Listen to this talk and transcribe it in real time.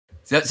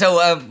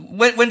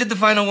When did the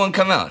final one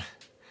come out?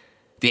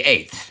 The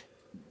 8th.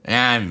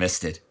 I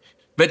missed it.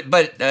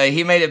 But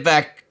he made it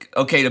back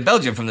okay to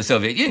Belgium from the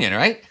Soviet Union,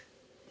 right?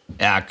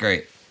 Yeah,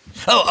 great.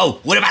 Oh,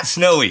 what about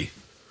Snowy?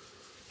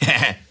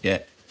 Yeah.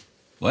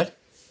 What?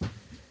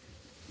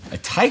 A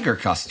tiger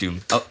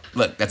costume? Oh,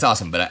 look, that's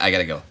awesome, but I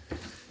gotta go.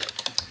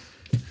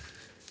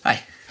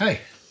 Hi.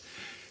 Hey.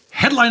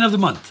 Headline of the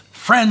month.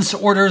 France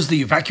orders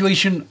the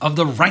evacuation of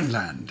the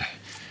Rhineland.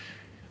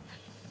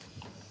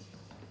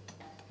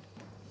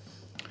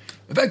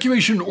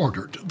 Evacuation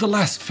ordered. The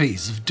last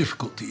phase of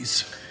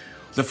difficulties.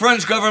 The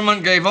French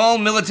government gave all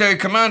military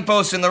command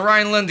posts in the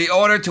Rhineland the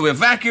order to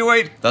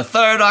evacuate the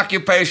 3rd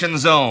occupation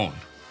zone.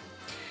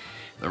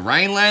 The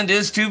Rhineland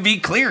is to be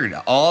cleared.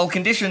 All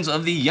conditions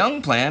of the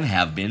Young Plan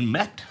have been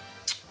met.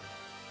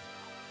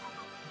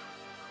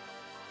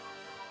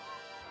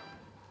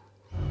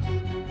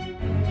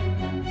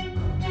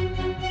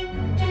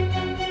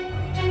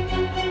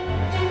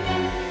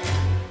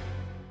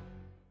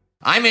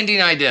 I'm Indy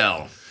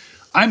Neidell.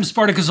 I'm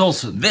Spartacus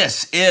Olsson.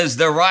 This is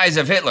The Rise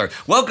of Hitler.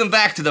 Welcome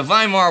back to the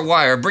Weimar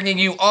Wire, bringing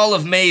you all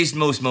of May's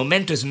most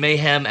momentous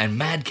mayhem and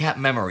madcap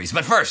memories.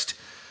 But first,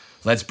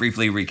 let's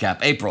briefly recap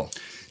April.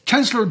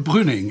 Chancellor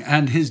Brüning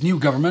and his new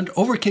government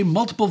overcame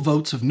multiple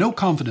votes of no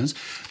confidence,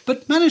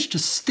 but managed to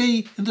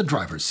stay in the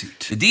driver's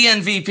seat. The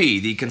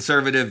DNVP, the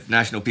Conservative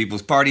National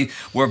People's Party,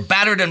 were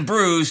battered and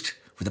bruised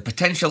with a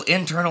potential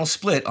internal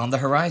split on the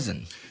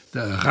horizon.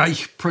 The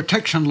Reich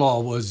Protection Law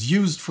was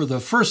used for the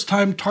first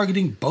time,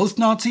 targeting both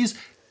Nazis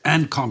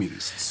and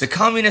communists. The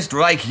Communist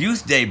Reich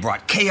Youth Day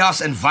brought chaos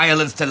and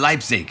violence to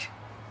Leipzig.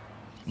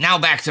 Now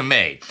back to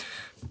May.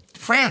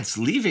 France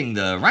leaving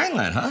the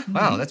Rhineland, huh?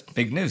 Wow, that's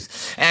big news.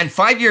 And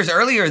 5 years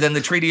earlier than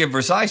the Treaty of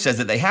Versailles says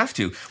that they have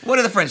to. What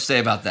do the French say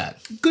about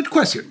that? Good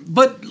question,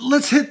 but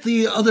let's hit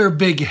the other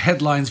big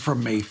headlines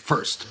from May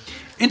first.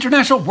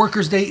 International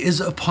Workers' Day is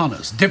upon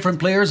us. Different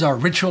players are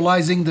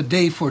ritualizing the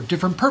day for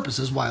different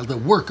purposes while the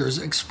workers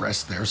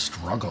express their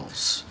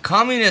struggles.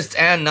 Communists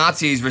and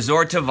Nazis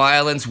resort to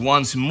violence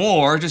once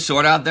more to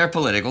sort out their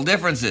political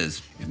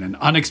differences. In an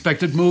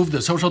unexpected move,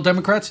 the Social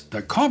Democrats,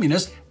 the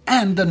Communists,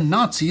 and the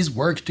Nazis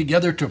work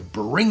together to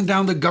bring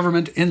down the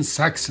government in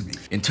Saxony.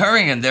 In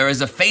Thuringen, there is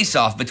a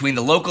face-off between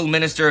the local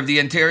Minister of the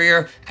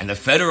Interior and the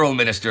Federal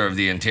Minister of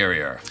the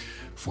Interior.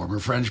 Former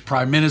French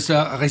Prime Minister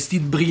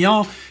Aristide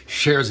Briand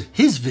shares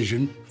his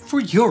vision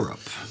for Europe.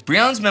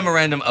 Briand's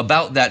memorandum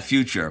about that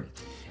future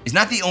is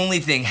not the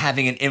only thing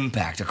having an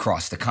impact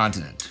across the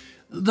continent.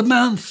 The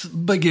month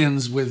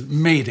begins with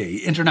May Day,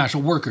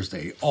 International Workers'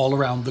 Day. All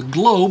around the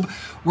globe,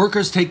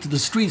 workers take to the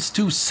streets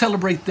to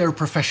celebrate their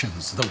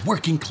professions, the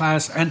working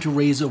class, and to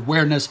raise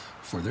awareness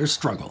for their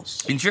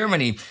struggles. In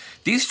Germany,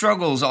 these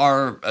struggles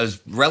are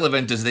as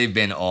relevant as they've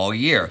been all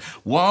year.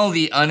 While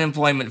the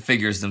unemployment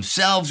figures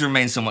themselves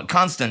remain somewhat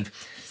constant,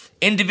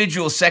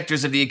 individual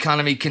sectors of the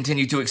economy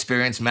continue to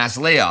experience mass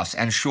layoffs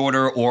and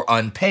shorter or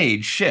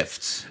unpaid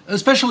shifts.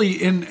 Especially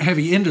in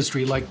heavy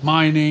industry like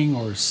mining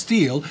or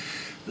steel,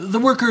 the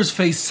workers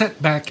face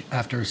setback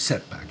after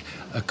setback.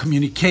 A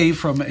communiqué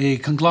from a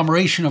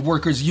conglomeration of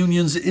workers'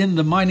 unions in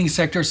the mining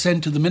sector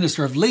sent to the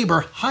Minister of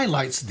Labor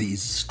highlights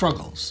these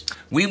struggles.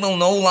 We will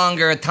no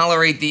longer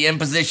tolerate the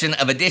imposition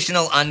of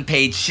additional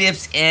unpaid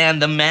shifts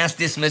and the mass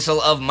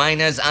dismissal of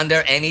miners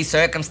under any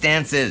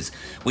circumstances.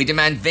 We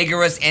demand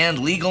vigorous and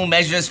legal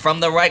measures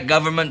from the right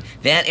government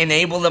that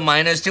enable the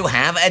miners to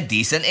have a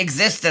decent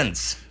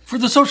existence. For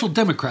the Social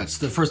Democrats,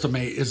 the 1st of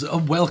May is a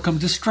welcome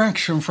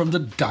distraction from the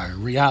dire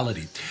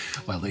reality.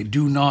 While they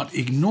do not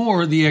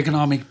ignore the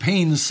economic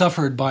pain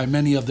suffered by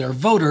many of their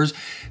voters,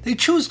 they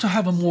choose to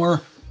have a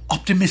more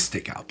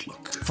optimistic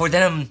outlook. For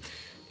them,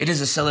 it is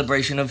a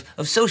celebration of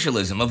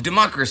socialism, of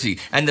democracy,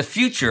 and the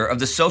future of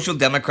the social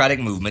democratic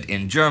movement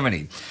in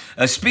Germany.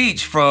 A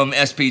speech from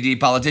SPD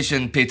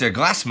politician Peter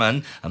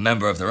Glassmann, a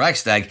member of the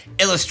Reichstag,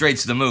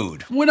 illustrates the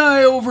mood. When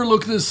I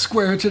overlook this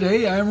square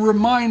today, I am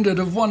reminded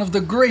of one of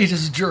the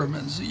greatest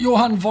Germans,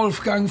 Johann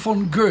Wolfgang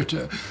von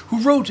Goethe,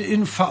 who wrote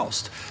in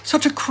Faust,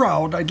 "Such a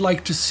crowd I'd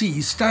like to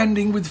see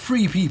standing with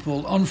free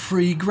people on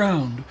free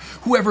ground.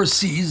 Whoever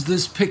sees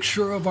this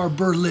picture of our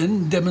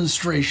Berlin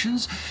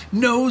demonstrations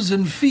knows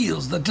and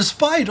feels that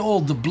despite all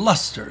the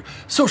bluster,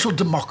 social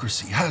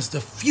democracy has the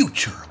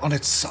future on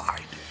its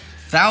side."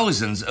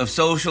 Thousands of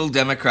Social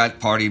Democrat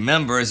Party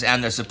members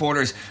and their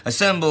supporters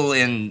assemble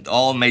in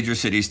all major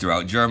cities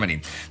throughout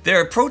Germany.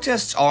 Their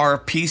protests are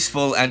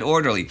peaceful and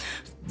orderly,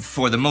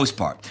 for the most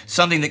part,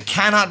 something that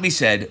cannot be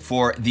said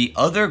for the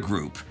other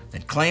group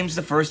that claims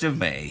the 1st of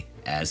May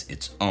as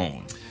its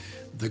own.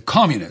 The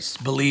Communists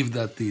believe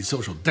that the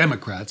Social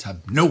Democrats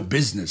have no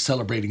business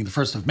celebrating the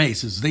 1st of May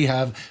since they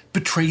have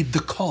betrayed the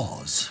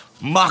cause.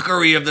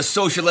 Mockery of the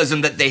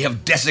socialism that they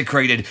have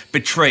desecrated,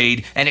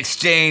 betrayed, and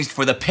exchanged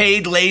for the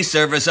paid lay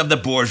service of the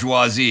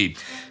bourgeoisie.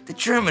 The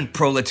German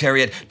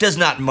proletariat does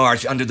not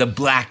march under the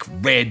black,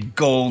 red,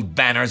 gold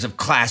banners of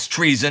class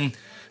treason,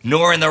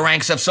 nor in the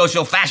ranks of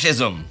social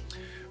fascism.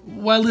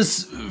 While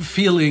this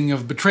feeling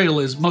of betrayal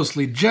is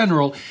mostly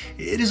general,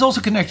 it is also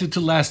connected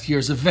to last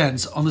year's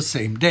events on the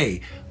same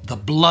day, the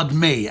Blood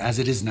May as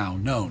it is now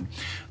known.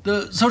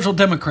 The Social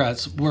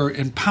Democrats were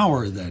in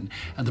power then,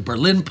 and the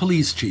Berlin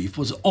police chief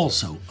was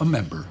also a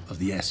member of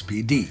the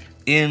SPD.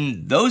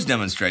 In those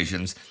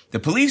demonstrations, the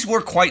police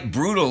were quite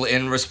brutal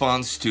in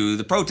response to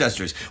the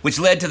protesters, which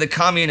led to the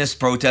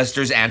communist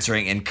protesters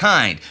answering in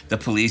kind. The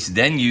police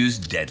then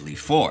used deadly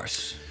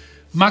force.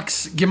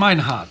 Max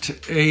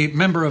Gemeinhardt, a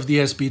member of the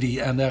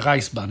SPD and the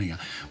Reichsbanner,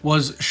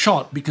 was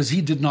shot because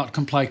he did not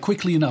comply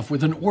quickly enough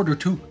with an order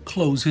to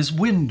close his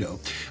window.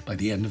 By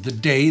the end of the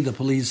day, the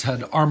police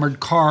had armored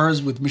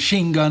cars with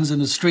machine guns in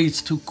the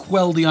streets to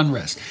quell the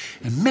unrest,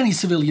 and many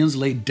civilians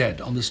lay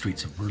dead on the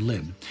streets of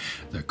Berlin.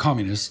 The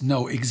communists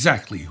know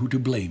exactly who to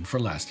blame for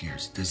last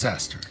year's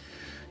disaster.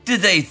 Do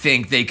they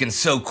think they can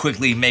so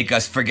quickly make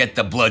us forget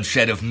the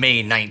bloodshed of May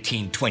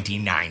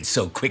 1929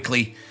 so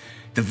quickly?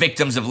 The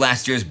victims of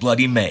last year's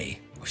Bloody May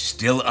were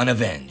still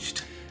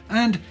unavenged.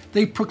 And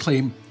they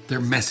proclaim their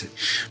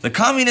message. The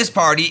Communist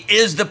Party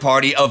is the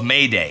party of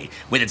May Day.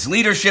 With its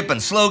leadership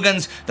and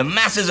slogans, the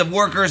masses of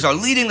workers are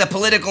leading the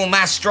political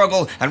mass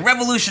struggle and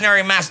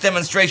revolutionary mass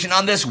demonstration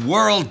on this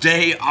World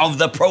Day of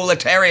the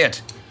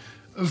Proletariat.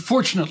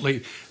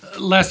 Fortunately,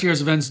 last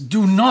year's events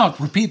do not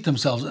repeat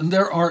themselves, and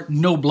there are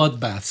no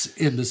bloodbaths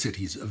in the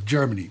cities of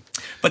Germany.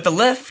 But the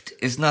left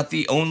is not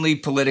the only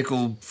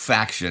political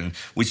faction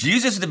which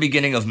uses the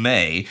beginning of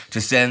May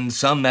to send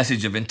some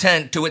message of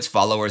intent to its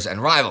followers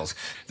and rivals.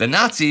 The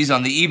Nazis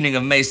on the evening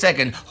of May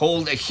 2nd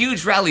hold a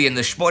huge rally in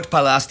the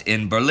Sportpalast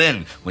in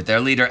Berlin, with their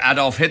leader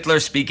Adolf Hitler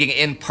speaking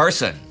in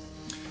person.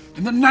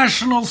 In the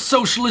National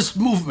Socialist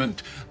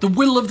movement, the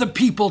will of the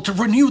people to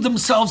renew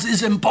themselves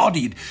is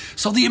embodied,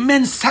 so the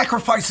immense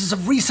sacrifices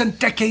of recent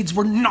decades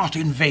were not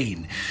in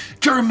vain.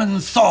 German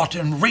thought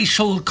and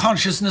racial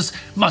consciousness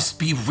must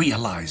be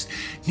realized.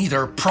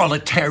 Neither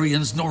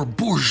proletarians nor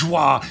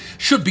bourgeois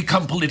should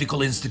become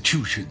political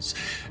institutions.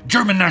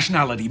 German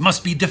nationality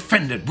must be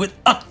defended with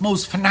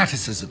utmost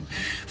fanaticism.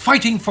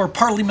 Fighting for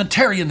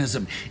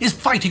parliamentarianism is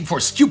fighting for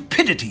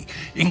stupidity.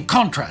 In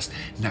contrast,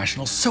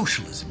 National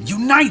Socialism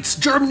unites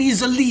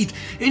Germany's elite,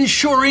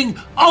 ensuring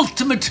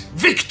ultimate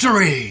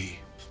victory.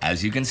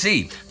 As you can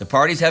see, the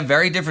parties have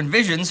very different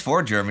visions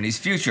for Germany's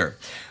future.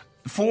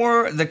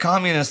 For the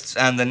communists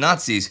and the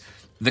Nazis,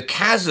 the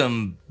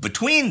chasm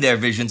between their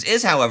visions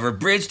is, however,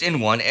 bridged in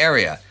one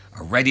area: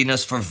 a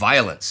readiness for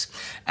violence.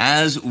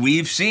 As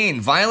we've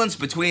seen, violence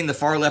between the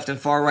far left and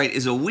far right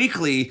is a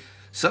weekly,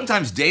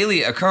 sometimes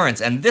daily occurrence,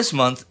 and this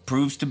month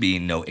proves to be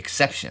no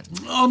exception.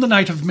 On the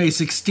night of May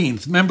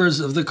 16th,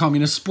 members of the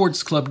communist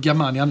sports club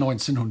Germania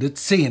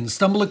 1910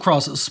 stumble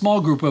across a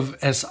small group of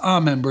SA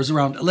members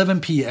around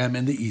 11 p.m.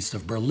 in the east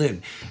of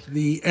Berlin.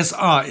 The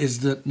SA is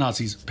the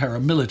Nazis'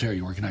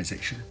 paramilitary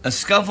organization. A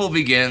scuffle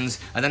begins,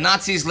 and the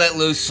Nazis let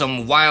loose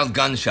some wild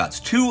gunshots.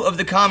 Two of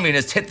the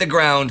communists hit the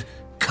ground,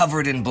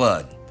 covered in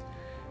blood.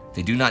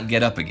 They do not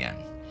get up again.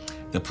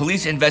 The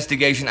police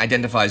investigation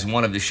identifies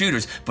one of the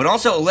shooters, but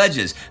also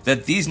alleges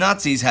that these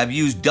Nazis have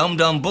used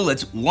dum-dum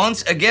bullets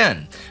once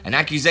again, an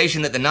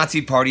accusation that the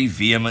Nazi Party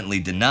vehemently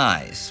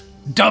denies.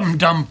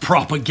 Dum-dum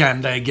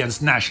propaganda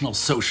against National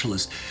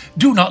Socialists.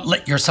 Do not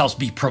let yourselves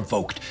be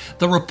provoked.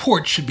 The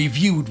report should be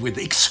viewed with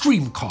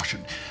extreme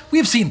caution. We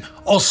have seen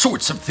all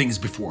sorts of things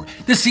before.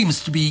 This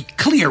seems to be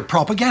clear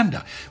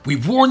propaganda. We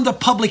warn the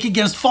public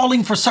against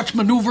falling for such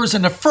maneuvers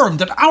and affirm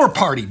that our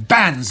party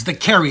bans the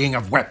carrying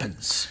of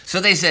weapons.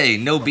 So they say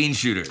no bean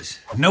shooters,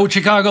 No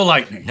Chicago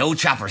Lightning. no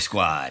chopper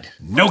squad,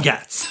 No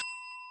Gats.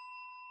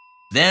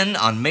 Then,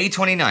 on May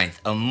 29th,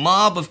 a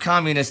mob of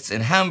communists in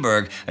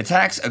Hamburg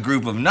attacks a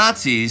group of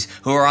Nazis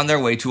who are on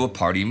their way to a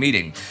party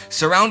meeting.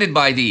 Surrounded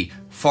by the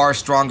far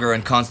stronger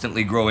and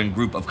constantly growing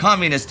group of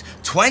communists,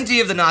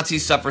 20 of the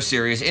Nazis suffer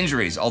serious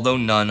injuries, although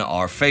none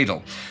are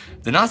fatal.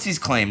 The Nazis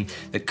claim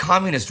that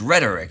communist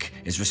rhetoric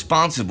is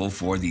responsible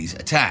for these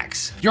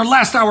attacks. Your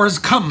last hour has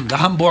come, the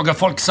Hamburger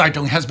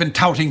Volkszeitung has been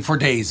touting for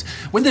days.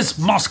 When this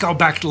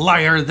Moscow-backed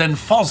liar then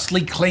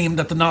falsely claimed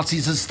that the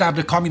Nazis had stabbed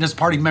a Communist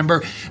Party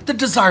member, the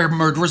desired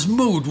murderer's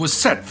mood was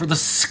set for the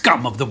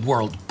scum of the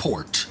world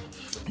port.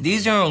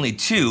 These are only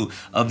two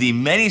of the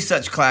many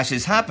such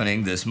clashes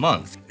happening this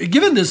month.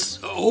 Given this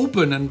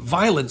open and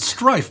violent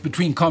strife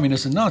between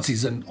communists and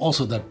Nazis, and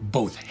also that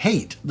both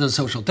hate the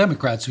Social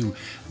Democrats, who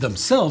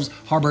themselves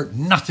harbor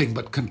nothing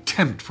but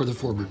contempt for the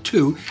former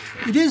two,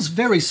 it is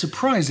very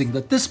surprising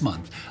that this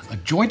month a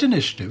joint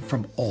initiative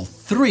from all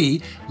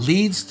three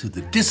leads to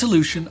the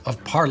dissolution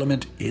of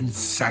Parliament in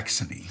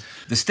Saxony.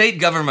 The state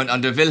government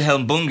under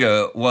Wilhelm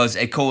Bunge was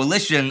a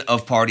coalition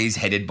of parties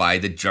headed by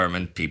the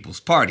German People's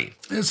Party.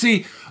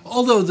 See,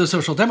 although the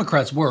Social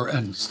Democrats were,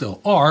 and still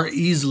are,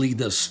 easily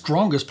the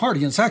strongest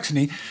party in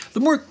Saxony,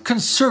 the more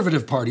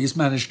conservative parties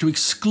managed to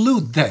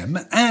exclude them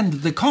and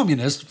the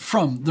communists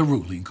from the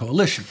ruling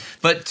coalition.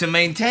 But to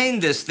maintain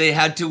this, they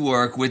had to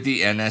work with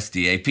the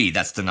NSDAP,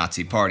 that's the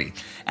Nazi Party.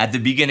 At the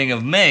beginning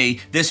of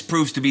May, this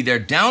proves to be their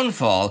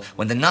downfall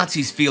when the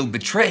Nazis feel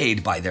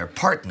betrayed by their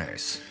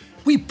partners.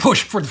 We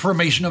pushed for the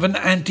formation of an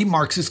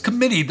anti-Marxist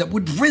committee that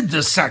would rid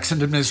the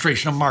Saxon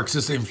administration of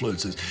Marxist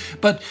influences.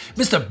 But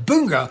Mr.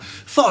 Bunga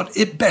thought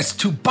it best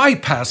to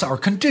bypass our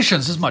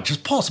conditions as much as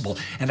possible,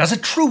 and as a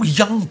true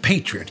young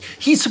patriot,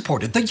 he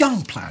supported the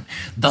Young Plan.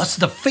 Thus,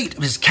 the fate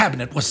of his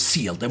cabinet was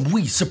sealed, and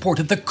we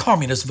supported the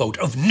communist vote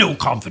of no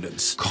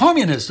confidence.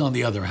 Communists, on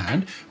the other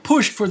hand,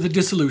 pushed for the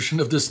dissolution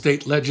of the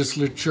state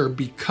legislature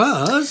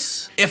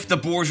because... If the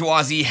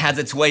bourgeoisie has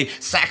its way,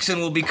 Saxon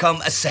will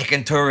become a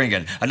second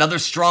Thuringen, another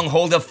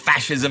stronghold of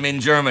fascism in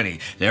Germany.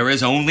 There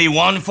is only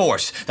one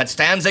force that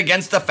stands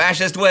against the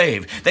fascist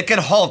wave, that can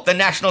halt the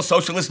National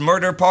Socialist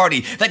Murder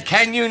Party, that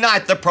can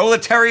unite the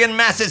proletarian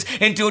masses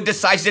into a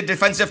decisive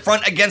defensive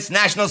front against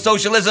National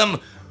Socialism: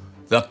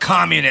 the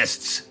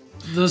Communists.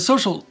 The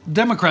Social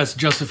Democrats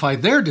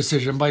justified their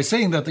decision by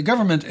saying that the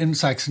government in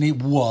Saxony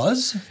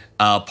was...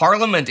 a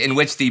parliament in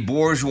which the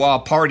bourgeois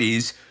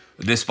parties,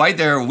 despite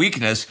their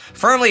weakness,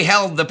 firmly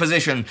held the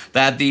position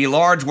that the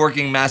large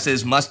working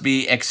masses must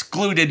be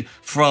excluded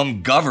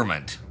from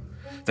government.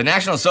 The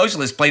National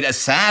Socialists played a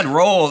sad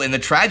role in the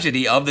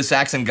tragedy of the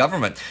Saxon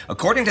government.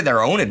 According to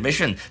their own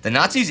admission, the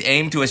Nazis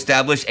aimed to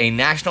establish a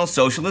National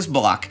Socialist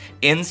bloc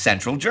in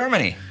central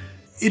Germany.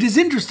 It is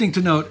interesting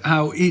to note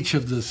how each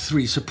of the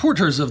three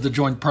supporters of the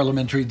joint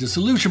parliamentary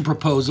dissolution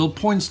proposal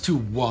points to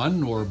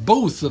one or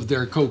both of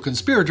their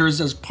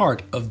co-conspirators as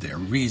part of their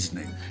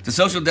reasoning. The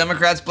Social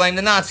Democrats blame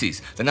the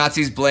Nazis. The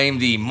Nazis blame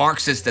the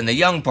Marxist and the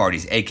Young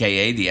parties,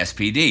 aka the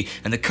SPD.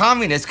 And the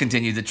Communists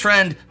continue the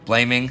trend,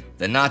 blaming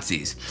the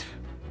Nazis.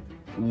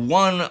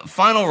 One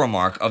final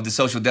remark of the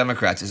Social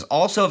Democrats is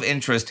also of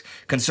interest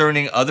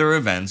concerning other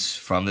events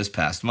from this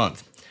past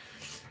month.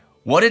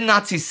 What a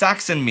Nazi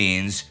Saxon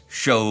means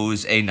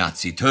shows a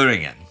Nazi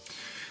Thuringen.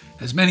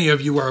 As many of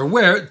you are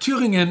aware,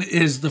 Thuringen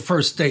is the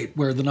first state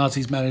where the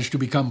Nazis managed to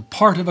become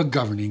part of a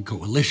governing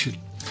coalition.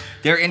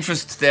 Their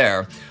interests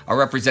there are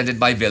represented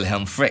by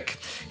Wilhelm Frick.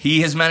 He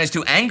has managed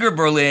to anger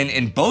Berlin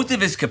in both of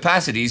his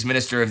capacities,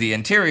 Minister of the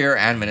Interior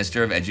and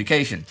Minister of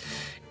Education.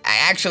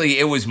 Actually,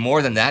 it was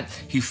more than that.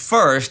 He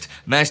first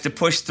managed to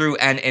push through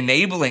an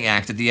enabling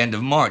act at the end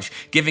of March,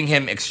 giving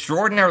him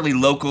extraordinarily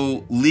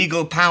local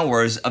legal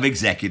powers of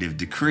executive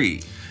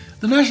decree.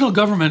 The national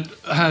government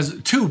has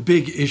two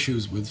big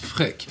issues with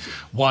Frick.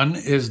 One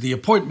is the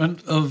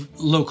appointment of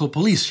local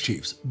police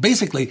chiefs.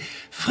 Basically,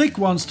 Frick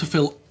wants to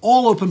fill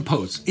all open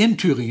posts in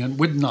Thüringen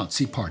with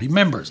Nazi party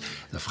members.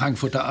 The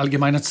Frankfurter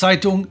Allgemeine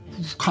Zeitung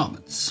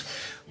comments.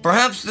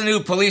 Perhaps the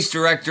new police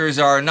directors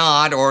are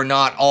not, or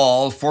not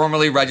all,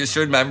 formally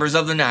registered members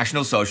of the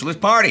National Socialist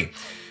Party.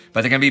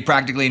 But there can be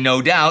practically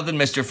no doubt that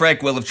Mr.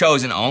 Frick will have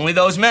chosen only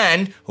those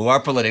men who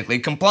are politically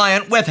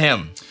compliant with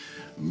him.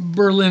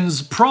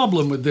 Berlin's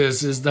problem with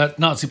this is that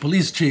Nazi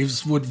police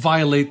chiefs would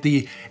violate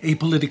the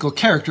apolitical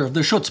character of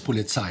the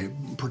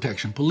Schutzpolizei,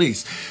 protection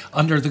police,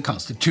 under the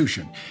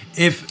Constitution.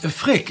 If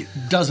Frick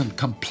doesn't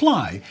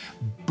comply,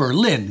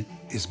 Berlin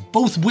is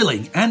both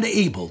willing and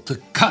able to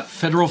cut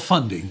federal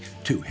funding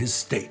to his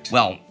state.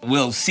 Well,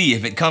 we'll see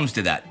if it comes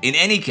to that. In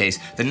any case,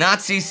 the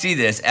Nazis see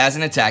this as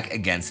an attack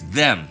against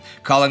them,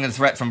 calling the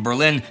threat from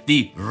Berlin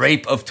the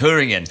Rape of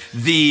Thuringen,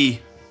 the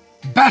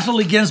battle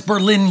against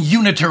Berlin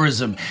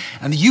unitarism,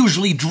 and the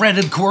usually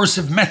dreaded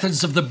coercive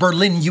methods of the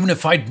Berlin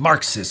Unified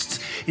Marxists.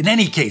 In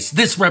any case,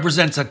 this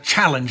represents a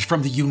challenge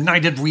from the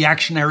united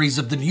reactionaries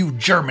of the new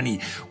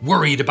Germany,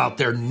 worried about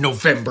their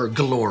November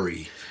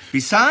glory.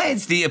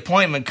 Besides the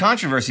appointment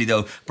controversy,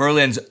 though,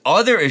 Berlin's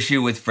other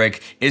issue with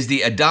Frick is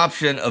the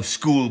adoption of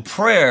school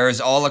prayers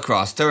all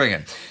across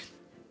Thuringen.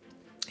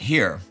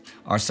 Here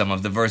are some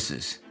of the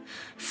verses.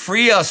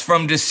 Free us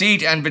from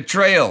deceit and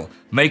betrayal.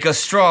 Make us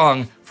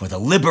strong for the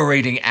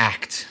liberating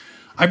act.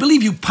 I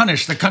believe you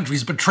punish the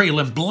country's betrayal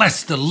and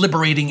bless the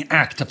liberating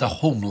act of the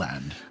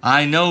homeland.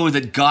 I know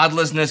that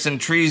godlessness and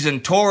treason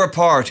tore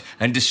apart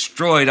and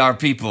destroyed our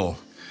people.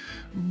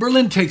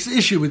 Berlin takes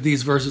issue with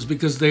these verses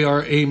because they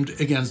are aimed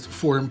against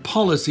foreign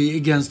policy,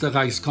 against the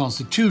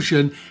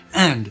Reichsconstitution,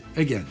 and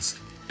against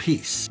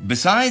peace.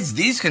 Besides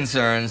these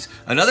concerns,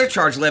 another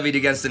charge levied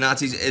against the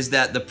Nazis is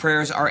that the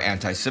prayers are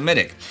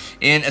anti-Semitic.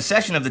 In a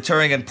session of the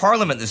Thuringen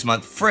Parliament this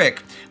month, Frick,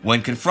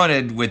 when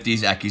confronted with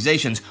these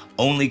accusations,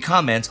 only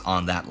comments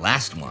on that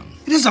last one.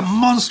 It is a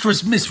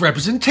monstrous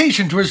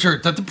misrepresentation to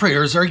assert that the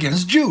prayers are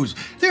against Jews.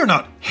 They are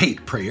not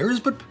hate prayers,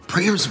 but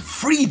prayers of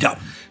freedom.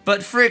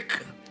 But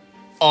Frick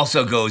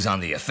also goes on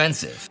the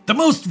offensive. The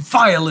most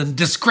vile and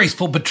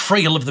disgraceful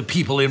betrayal of the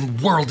people in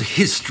world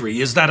history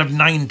is that of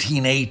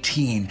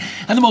 1918,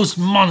 and the most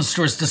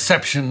monstrous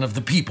deception of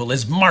the people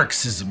is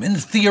Marxism in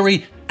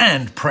theory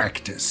and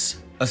practice.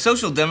 A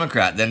social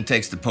democrat then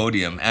takes the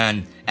podium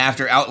and,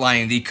 after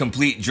outlining the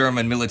complete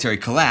German military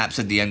collapse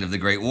at the end of the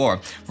Great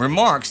War,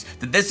 remarks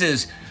that this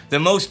is the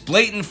most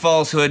blatant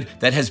falsehood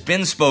that has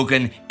been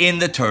spoken in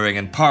the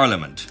Thuringen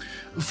Parliament.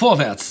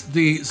 Vorwärts,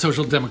 the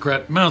Social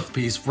Democrat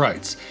mouthpiece,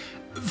 writes,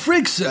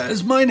 Frick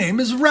says my name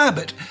is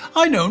Rabbit.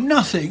 I know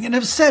nothing and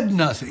have said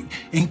nothing.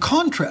 In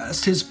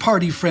contrast, his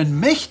party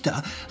friend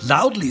Mechta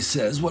loudly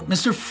says what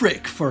Mr.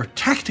 Frick, for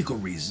tactical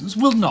reasons,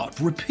 will not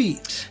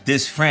repeat.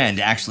 This friend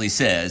actually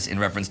says, in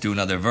reference to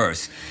another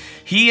verse,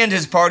 he and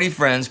his party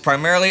friends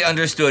primarily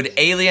understood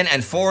alien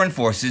and foreign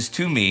forces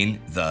to mean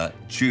the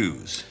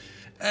Jews.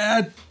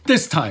 At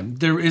this time,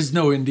 there is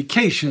no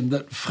indication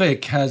that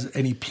Frick has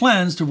any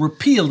plans to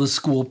repeal the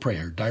school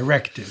prayer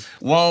directive.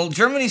 While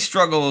Germany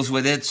struggles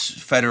with its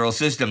federal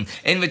system,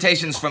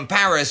 invitations from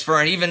Paris for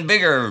an even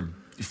bigger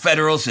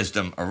federal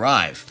system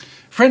arrive.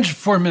 French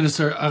Foreign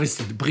Minister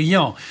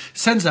Aristide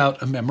sends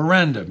out a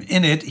memorandum.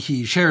 In it,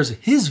 he shares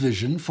his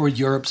vision for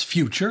Europe's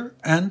future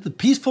and the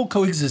peaceful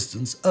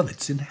coexistence of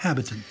its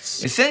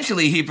inhabitants.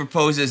 Essentially, he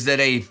proposes that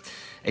a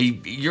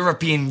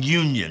European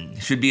Union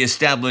should be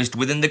established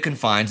within the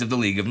confines of the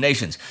League of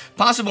Nations.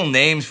 Possible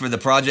names for the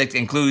project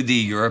include the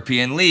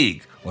European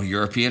League or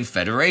European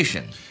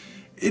Federation.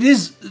 It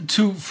is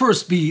to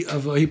first be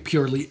of a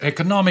purely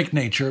economic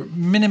nature,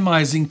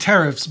 minimizing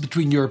tariffs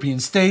between European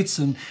states,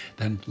 and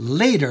then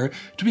later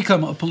to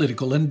become a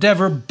political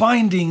endeavor,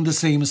 binding the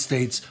same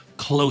states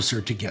closer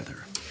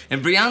together.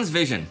 In Briand's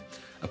vision,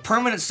 a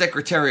permanent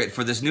secretariat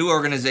for this new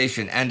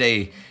organization and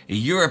a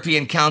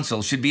European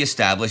Council should be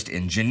established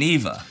in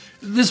Geneva.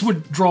 This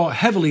would draw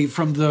heavily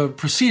from the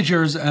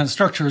procedures and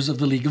structures of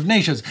the League of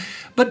Nations,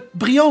 but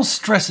Briand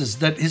stresses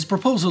that his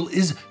proposal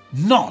is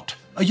not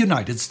a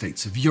United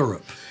States of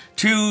Europe.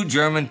 Two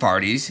German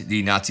parties,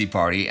 the Nazi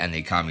Party and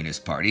the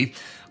Communist Party,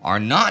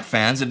 are not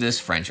fans of this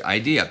French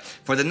idea.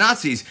 For the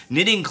Nazis,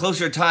 knitting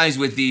closer ties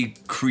with the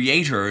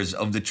creators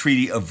of the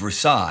Treaty of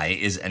Versailles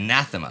is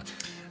anathema.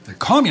 The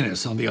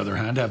Communists, on the other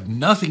hand, have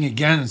nothing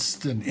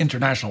against an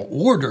international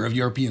order of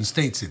European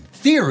states in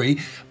theory,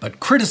 but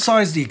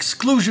criticize the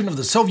exclusion of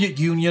the Soviet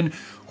Union,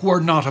 who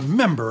are not a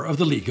member of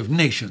the League of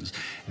Nations.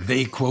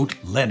 They quote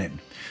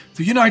Lenin: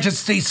 "The United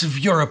States of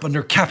Europe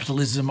under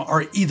capitalism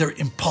are either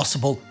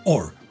impossible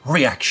or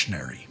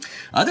reactionary."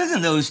 Other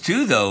than those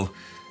two, though,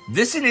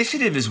 this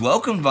initiative is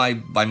welcomed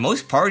by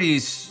most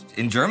parties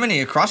in Germany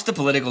across the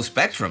political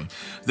spectrum.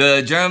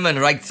 The German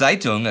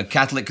Reichszeitung, a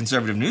Catholic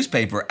conservative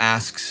newspaper,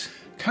 asks,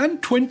 "Can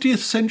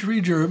 20th century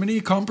Germany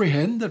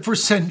comprehend that for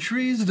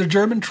centuries the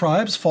German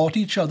tribes fought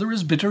each other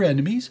as bitter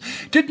enemies?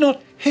 Did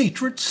not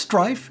hatred,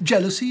 strife,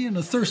 jealousy, and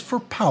a thirst for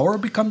power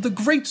become the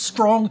great,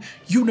 strong,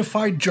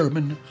 unified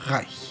German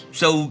Reich?"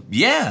 So,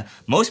 yeah,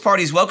 most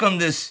parties welcome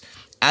this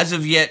as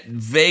of yet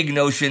vague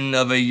notion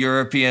of a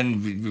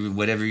European,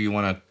 whatever you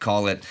want to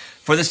call it,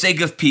 for the sake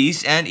of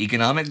peace and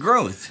economic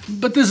growth.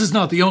 But this is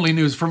not the only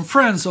news from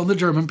France on the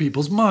German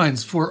people's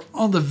minds, for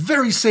on the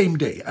very same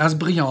day as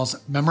Briand's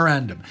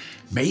memorandum,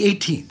 May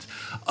 18th,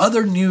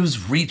 other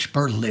news reach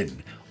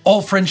Berlin.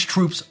 All French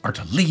troops are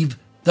to leave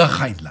the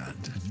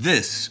Rhineland.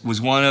 This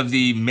was one of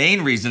the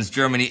main reasons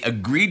Germany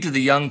agreed to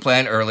the Young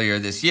Plan earlier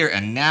this year,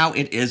 and now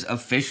it is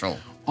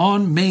official.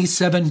 On May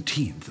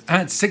 17th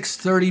at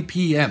 6:30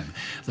 p.m.,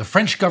 the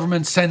French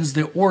government sends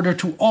the order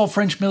to all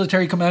French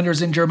military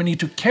commanders in Germany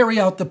to carry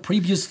out the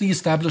previously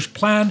established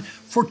plan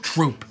for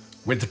troop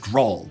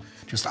withdrawal.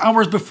 Just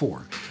hours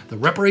before, the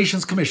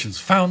Reparations Commissions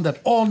found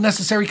that all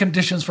necessary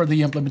conditions for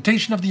the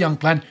implementation of the Young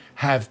Plan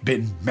have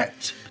been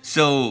met.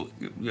 So,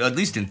 at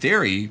least in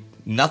theory,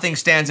 nothing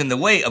stands in the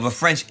way of a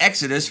French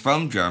exodus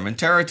from German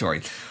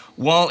territory.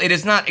 While it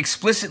is not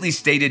explicitly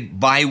stated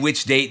by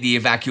which date the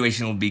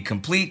evacuation will be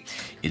complete,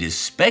 it is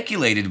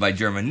speculated by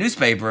German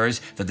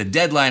newspapers that the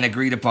deadline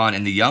agreed upon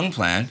in the Young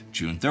Plan,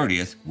 June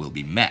 30th, will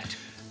be met.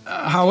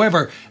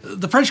 However,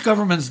 the French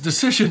government's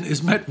decision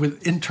is met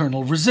with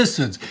internal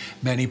resistance.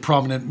 Many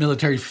prominent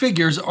military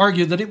figures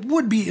argue that it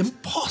would be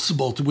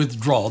impossible to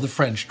withdraw the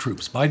French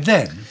troops by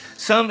then.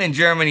 Some in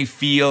Germany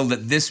feel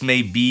that this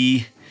may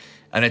be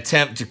an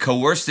attempt to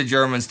coerce the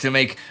Germans to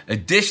make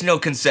additional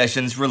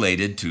concessions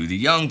related to the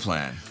Young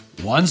Plan.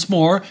 Once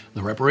more,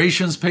 the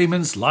reparations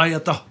payments lie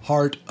at the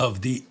heart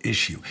of the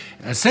issue.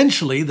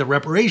 Essentially, the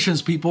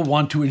reparations people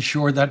want to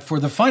ensure that for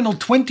the final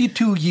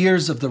 22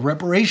 years of the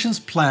reparations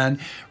plan,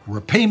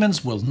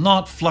 repayments will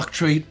not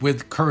fluctuate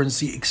with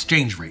currency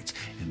exchange rates.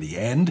 In the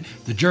end,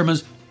 the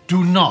Germans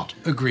do not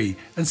agree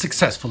and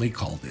successfully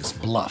call this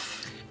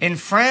bluff. In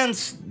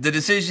France, the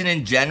decision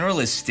in general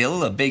is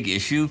still a big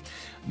issue.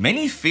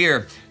 Many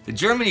fear that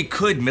Germany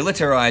could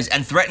militarize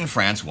and threaten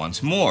France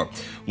once more.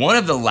 One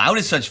of the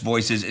loudest such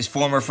voices is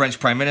former French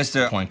Prime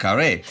Minister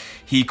Poincaré.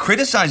 He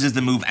criticizes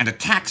the move and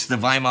attacks the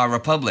Weimar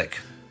Republic.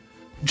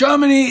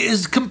 Germany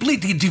is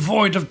completely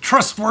devoid of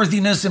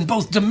trustworthiness in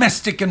both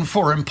domestic and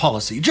foreign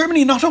policy.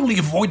 Germany not only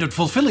avoided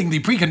fulfilling the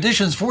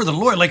preconditions for the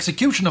loyal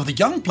execution of the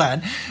Young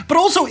Plan, but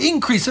also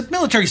increased its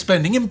military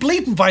spending in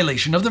blatant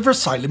violation of the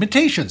Versailles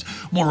limitations.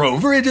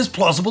 Moreover, it is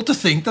plausible to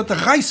think that the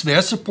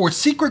Reichswehr supports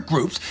secret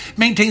groups,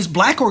 maintains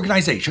black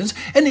organizations,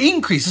 and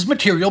increases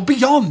material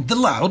beyond the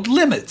allowed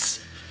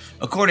limits.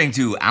 According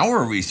to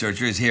our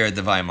researchers here at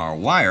the Weimar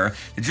Wire,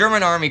 the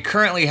German army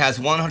currently has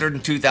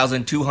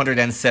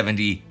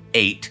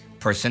 102,278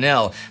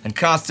 personnel and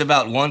costs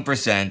about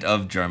 1%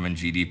 of German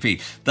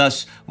GDP.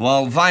 Thus,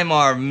 while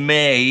Weimar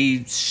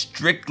may,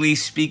 strictly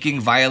speaking,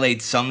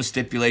 violate some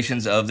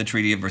stipulations of the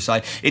Treaty of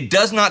Versailles, it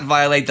does not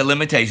violate the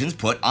limitations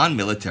put on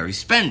military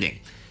spending.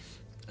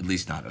 At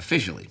least not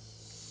officially.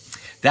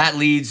 That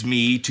leads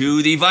me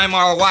to the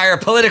Weimar Wire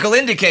Political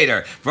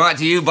Indicator, brought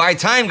to you by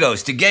Time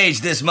Ghost to gauge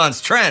this month's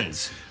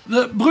trends.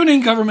 The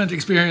Brüning government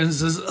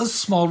experiences a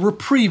small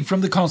reprieve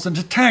from the constant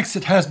attacks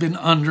it has been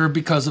under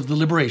because of the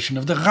liberation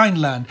of the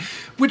Rhineland,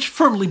 which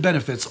firmly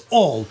benefits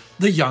all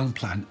the young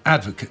plan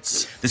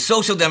advocates. The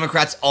Social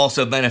Democrats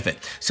also benefit.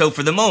 So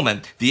for the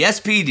moment, the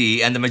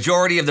SPD and the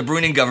majority of the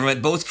Brüning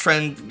government both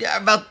trend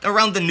about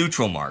around the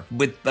neutral mark,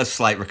 with a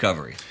slight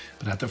recovery.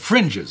 But at the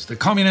fringes, the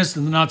communists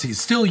and the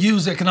Nazis still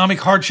use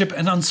economic hardship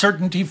and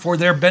uncertainty for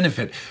their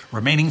benefit,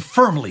 remaining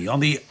firmly on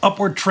the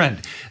upward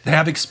trend they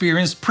have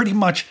experienced pretty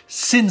much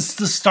since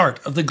the start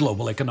of the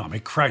global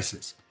economic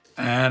crisis.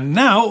 And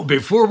now,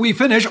 before we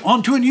finish,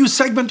 on to a new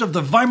segment of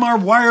the Weimar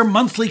Wire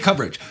monthly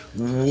coverage.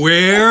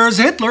 Where's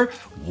Hitler?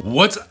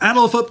 What's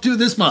Adolf up to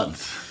this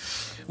month?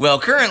 Well,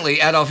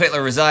 currently, Adolf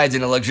Hitler resides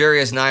in a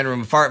luxurious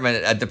 9-room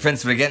apartment at the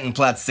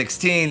Prinzregentenplatz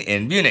 16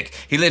 in Munich.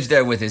 He lives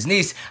there with his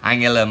niece,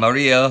 Angela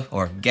Maria,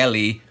 or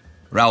Gelli,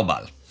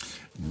 Raubal.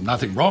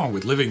 Nothing wrong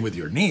with living with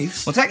your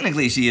niece. Well,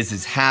 technically, she is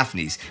his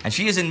half-niece, and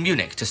she is in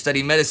Munich to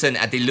study medicine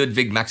at the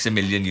Ludwig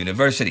Maximilian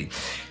University.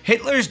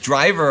 Hitler's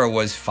driver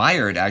was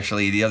fired,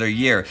 actually, the other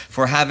year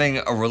for having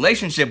a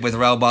relationship with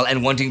Raubal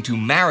and wanting to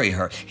marry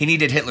her. He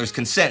needed Hitler's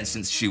consent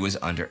since she was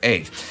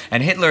underage.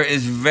 And Hitler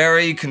is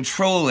very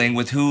controlling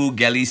with who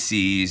Gelli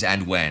sees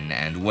and when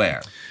and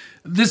where.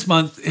 This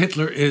month,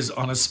 Hitler is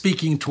on a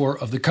speaking tour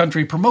of the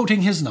country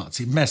promoting his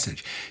Nazi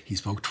message. He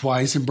spoke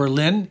twice in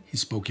Berlin, he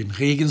spoke in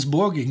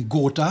Regensburg, in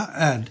Gotha,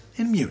 and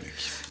in Munich.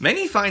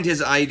 Many find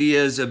his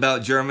ideas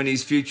about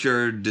Germany's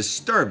future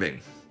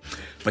disturbing.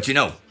 But you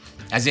know,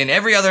 as in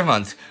every other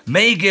month,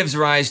 May gives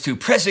rise to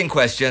pressing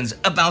questions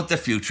about the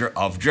future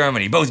of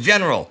Germany, both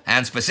general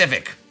and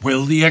specific.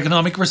 Will the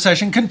economic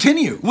recession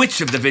continue? Which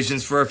of the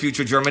visions for a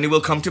future Germany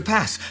will come to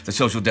pass? The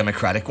Social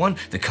Democratic one,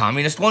 the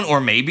Communist one, or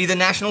maybe the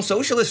National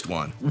Socialist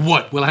one?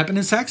 What will happen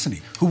in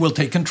Saxony? Who will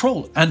take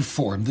control and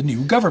form the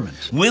new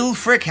government? Will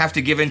Frick have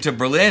to give in to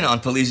Berlin on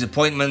police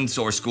appointments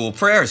or school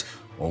prayers?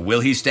 Or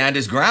will he stand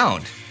his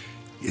ground?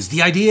 Is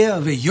the idea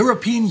of a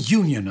European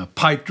Union a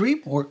pipe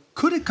dream, or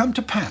could it come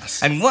to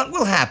pass? And what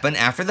will happen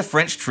after the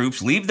French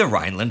troops leave the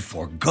Rhineland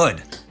for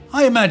good?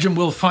 I imagine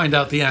we'll find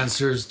out the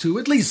answers to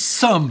at least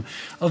some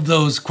of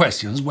those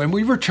questions when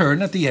we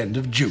return at the end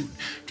of June.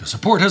 To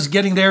support us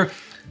getting there,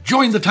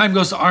 join the Time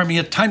Ghost Army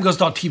at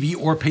timeghost.tv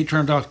or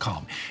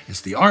patreon.com.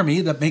 It's the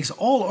army that makes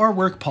all our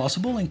work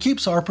possible and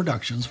keeps our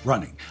productions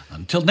running.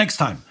 Until next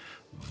time,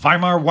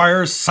 Weimar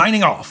Wire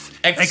signing off.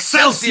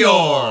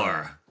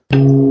 Excelsior!